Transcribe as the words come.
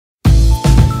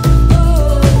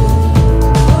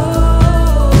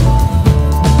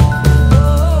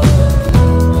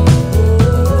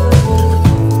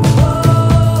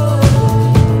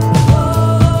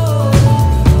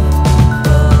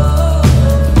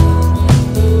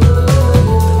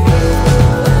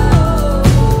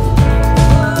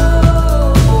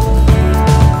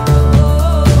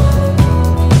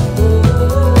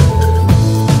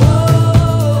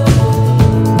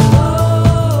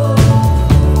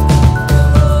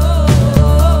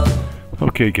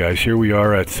Okay guys, here we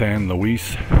are at San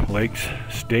Luis Lakes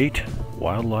State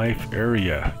Wildlife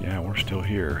Area. Yeah, we're still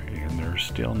here and there's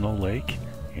still no lake,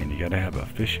 and you gotta have a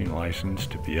fishing license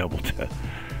to be able to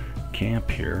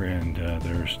camp here, and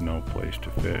there's no place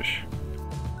to fish.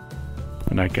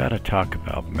 And I gotta talk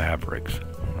about Mavericks,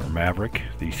 or Maverick.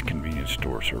 These convenience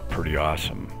stores are pretty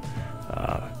awesome.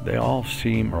 They all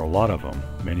seem, or a lot of them,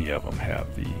 many of them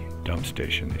have the dump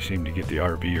station. They seem to get the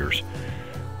RVers.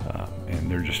 And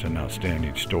they're just an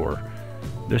outstanding store.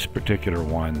 This particular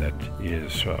one that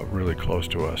is really close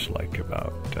to us, like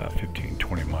about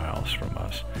 15-20 miles from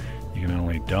us, you can not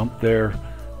only dump there,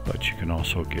 but you can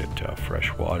also get fresh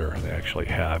water. They actually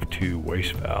have 2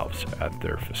 waste valves at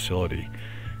their facility,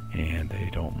 and they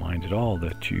don't mind at all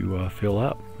that you fill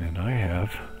up. And I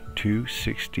have 2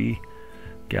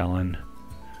 60-gallon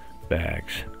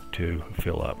bags to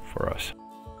fill up for us.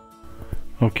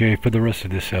 Okay, for the rest of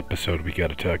this episode, we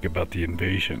got to talk about the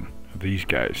invasion of these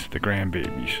guys, the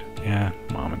grandbabies. Yeah,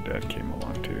 mom and dad came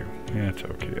along too. Yeah, it's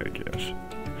okay, I guess.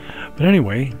 But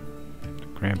anyway, the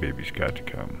grandbabies got to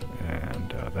come,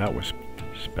 and that was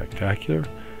spectacular.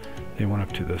 They went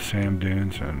up to the sand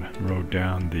dunes and rode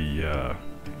down the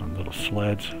on little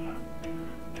sleds.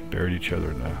 They buried each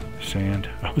other in the sand.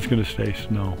 I was going to say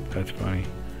snow. That's funny.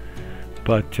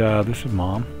 But this is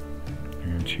mom,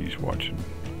 and she's watching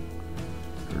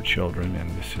her children, and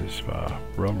this is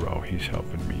Roro. He's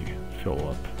helping me fill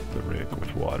up the rig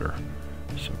with water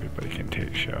so everybody can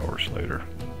take showers later.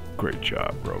 Great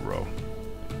job, Roro.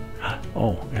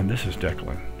 Oh, and this is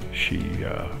Declan. She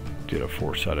did a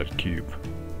 4-sided cube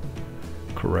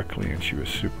correctly, and she was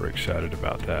super excited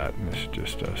about that. And this is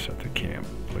just us at the camp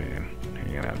playing,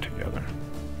 hanging out together.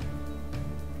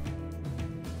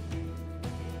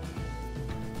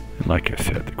 And like I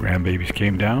said, the grandbabies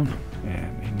came down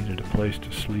and they needed a place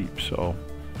to sleep, so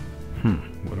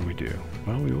what do?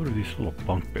 Well, we ordered these little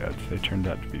bunk beds. They turned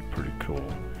out to be pretty cool.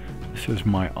 This is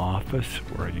my office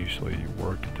where I usually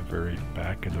work, at the very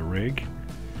back of the rig,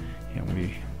 and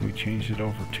we changed it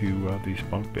over to these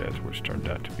bunk beds, which turned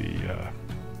out to be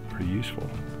pretty useful.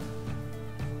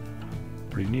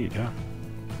 Pretty neat, huh?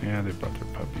 Yeah, they brought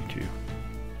their puppy too.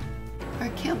 Our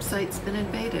campsite's been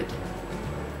invaded.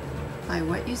 By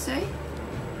what, you say?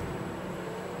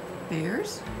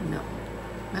 Bears? No.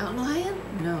 Mountain lion?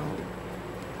 No.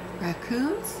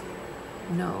 Raccoons?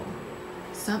 No.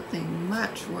 Something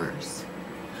much worse.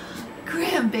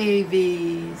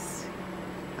 Grandbabies!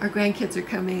 Our grandkids are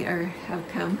coming, or have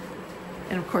come,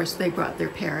 and of course they brought their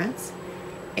parents.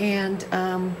 And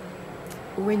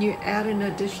when you add an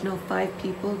additional 5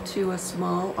 people to a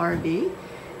small RV,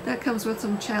 that comes with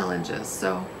some challenges.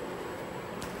 So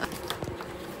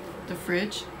the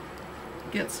fridge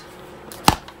gets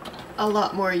a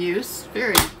lot more use,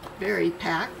 very, very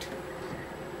packed.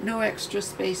 No extra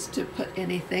space to put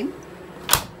anything.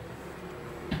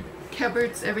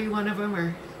 Cupboards, every one of them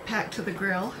are packed to the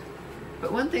grill.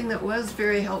 But one thing that was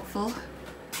very helpful,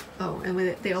 oh, and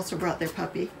they also brought their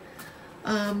puppy.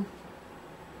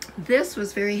 This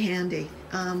was very handy.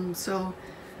 So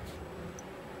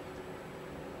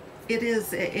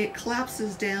it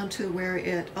collapses down to where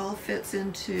it all fits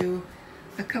into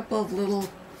a couple of little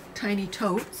tiny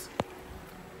totes.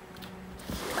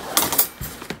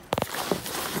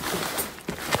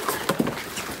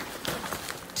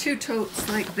 Two totes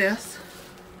like this.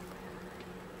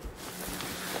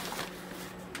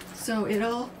 So it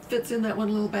all fits in that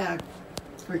one little bag,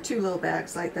 or 2 little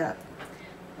bags like that.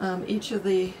 Each of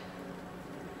the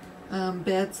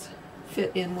beds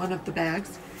fit in one of the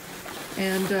bags,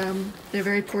 and they're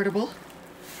very portable,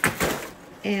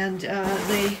 and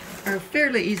they are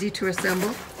fairly easy to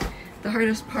assemble. The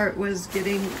hardest part was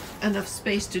getting enough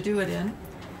space to do it in.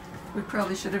 We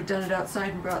probably should have done it outside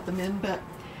and brought them in, but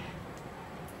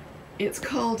it's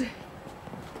called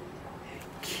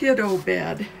Kiddo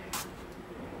Bed.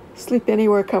 Sleep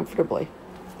anywhere comfortably.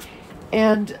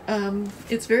 And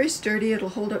it's very sturdy. It'll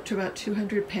hold up to about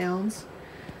 200 pounds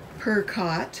per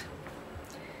cot.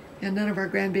 And none of our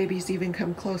grandbabies even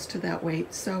come close to that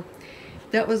weight. So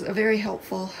that was a very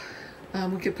helpful.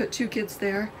 We could put 2 kids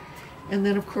there. And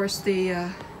then of course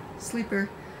the sleeper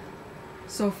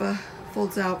sofa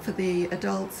folds out for the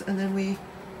adults. And then we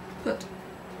put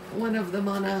one of them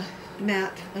on a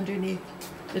mat underneath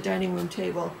the dining room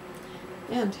table.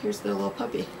 And here's the little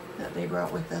puppy that they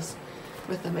brought with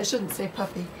them. I shouldn't say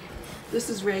puppy. This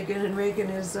is Reagan, and Reagan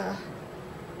is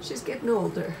she's getting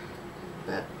older,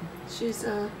 but she's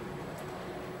a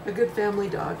good family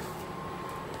dog.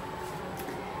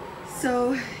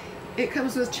 So it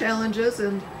comes with challenges,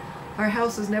 and our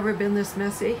house has never been this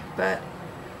messy, but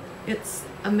it's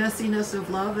a messiness of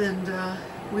love, and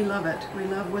We love it. We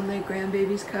love when the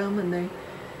grandbabies come and they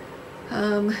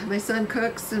my son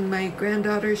cooks, and my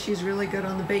granddaughter, she's really good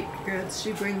on the baked goods.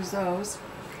 She brings those.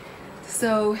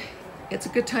 So it's a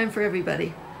good time for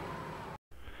everybody.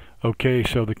 Okay,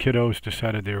 so the kiddos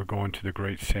decided they were going to the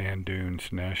Great Sand Dunes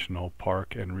National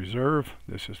Park and Reserve.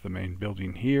 This is the main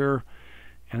building here,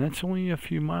 and that's only a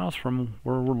few miles from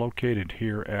where we're located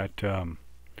here at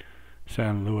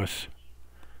San Luis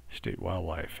State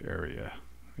Wildlife Area.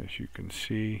 As you can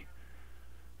see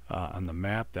on the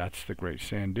map, that's the Great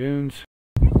Sand Dunes.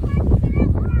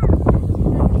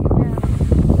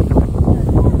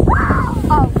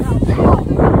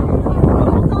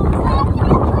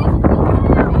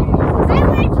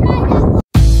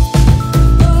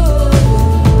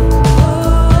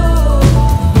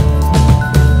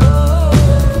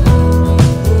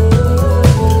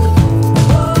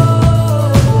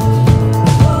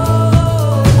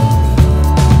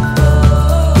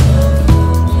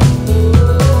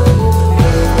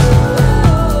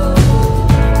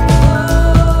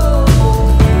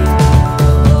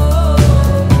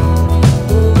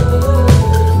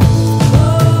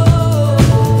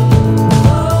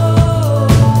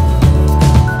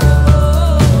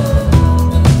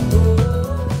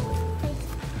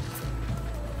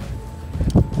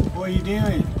 What are you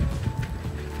doing?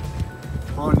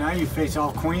 Oh, now your face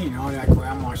all clean. All that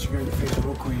grandma, she got your face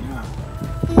real clean, huh?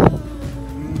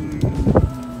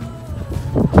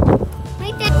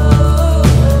 Right there.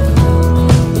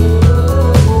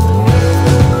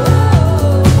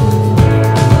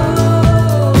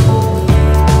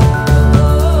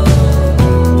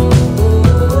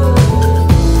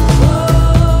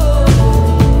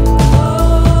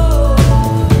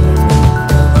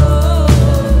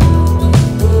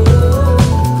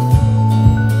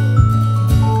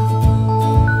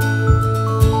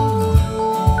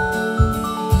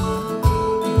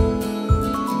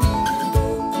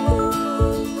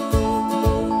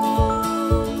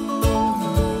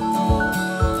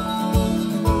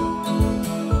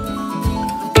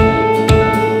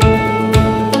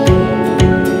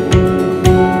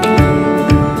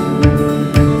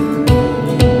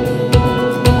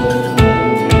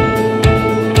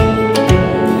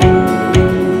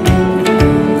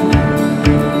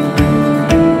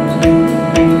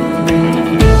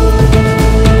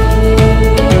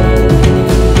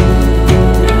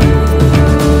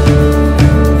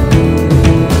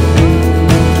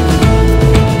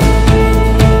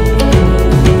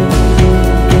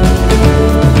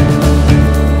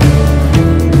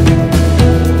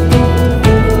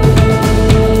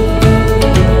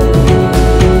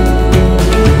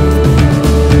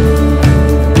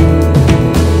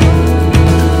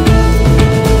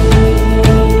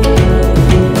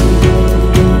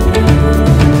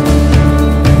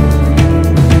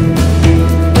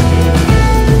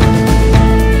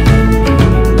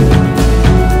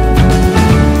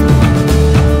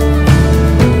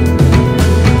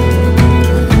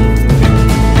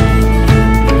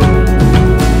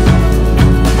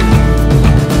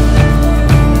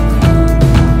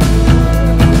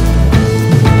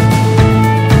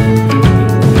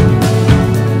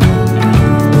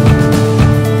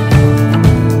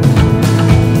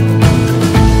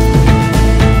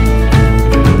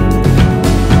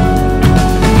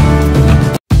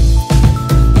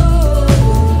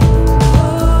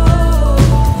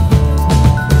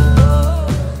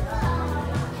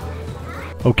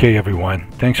 Okay everyone,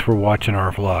 thanks for watching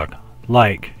our vlog.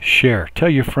 Like, share, tell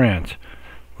your friends.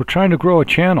 We're trying to grow a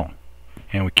channel,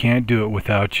 and we can't do it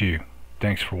without you.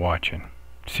 Thanks for watching.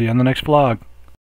 See you on the next vlog.